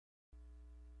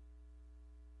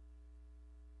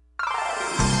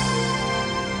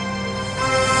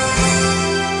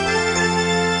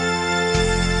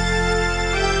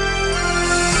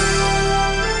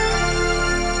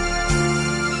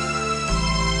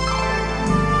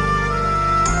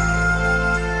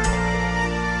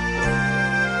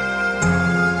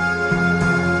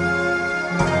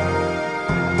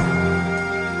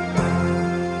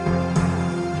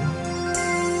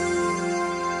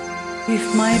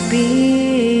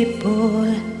people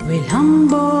will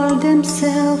humble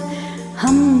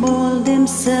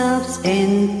themselves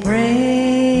and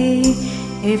pray.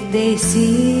 If they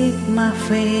seek my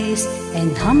face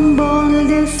and humble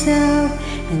themselves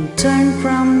and turn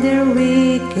from their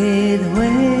wicked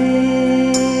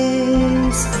ways,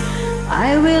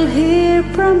 I will hear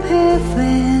from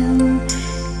heaven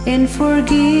and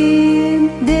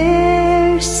forgive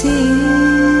their sins.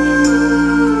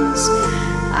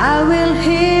 I will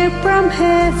hear from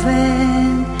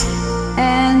heaven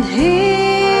and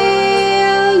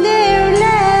heal their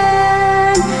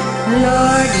land.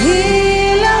 Lord,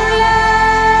 heal our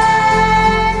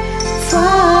land.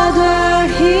 Father,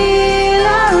 heal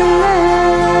our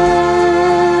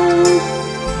land.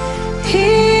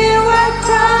 Hear our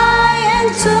cry and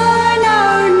turn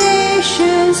our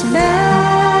nations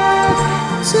back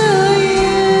to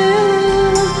you.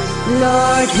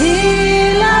 Lord,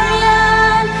 heal our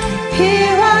land.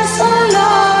 Hear us, O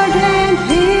Lord, and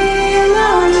heal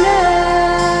our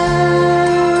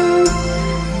land.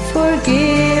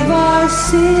 Forgive our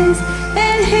sins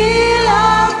and heal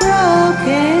our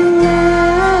broken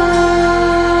land.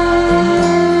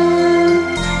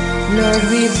 Lord,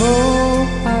 we bow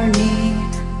our knee,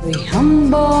 we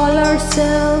humble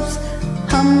ourselves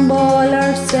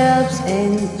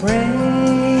and pray.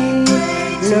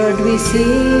 Lord, we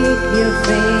seek your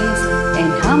face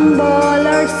and humble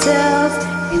ourselves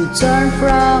and turn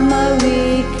from our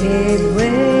wicked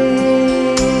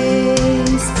ways.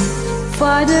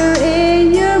 Father,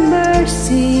 in your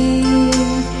mercy,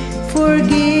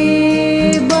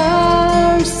 forgive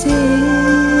our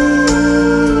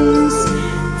sins.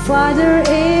 Father,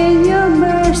 in your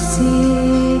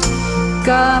mercy,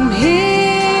 come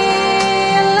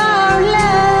heal our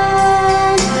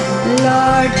land.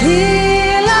 Lord,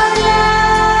 heal our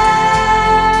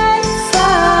land.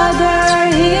 Father,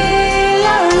 heal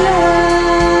our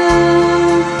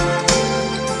land.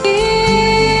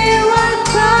 Hear our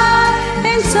cry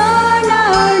and turn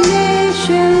our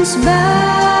nations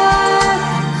back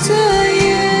to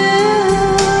you.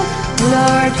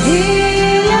 Lord,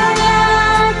 heal our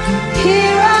land.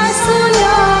 Hear us, O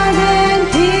Lord, and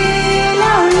heal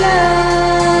our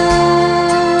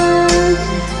land.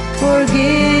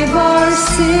 Forgive our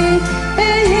sin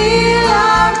and heal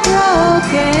our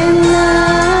broken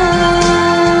land.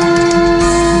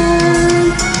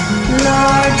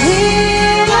 Lord,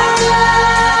 heal our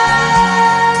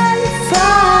land.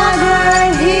 Father,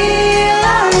 heal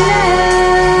our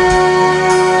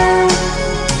land.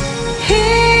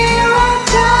 Hear our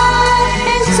cry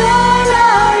and turn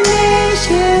our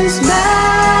nations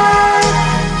back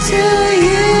to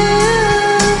you.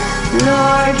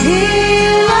 Lord,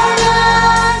 heal our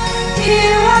land.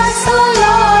 Hear us, O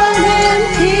Lord, and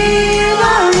heal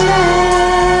our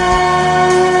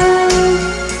land.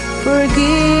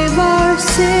 Forgive our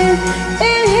sin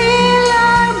and heal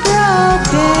our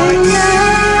broken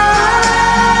land.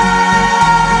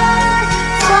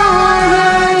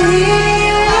 Father,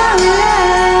 heal our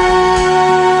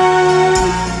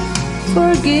land.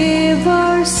 Forgive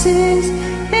our sins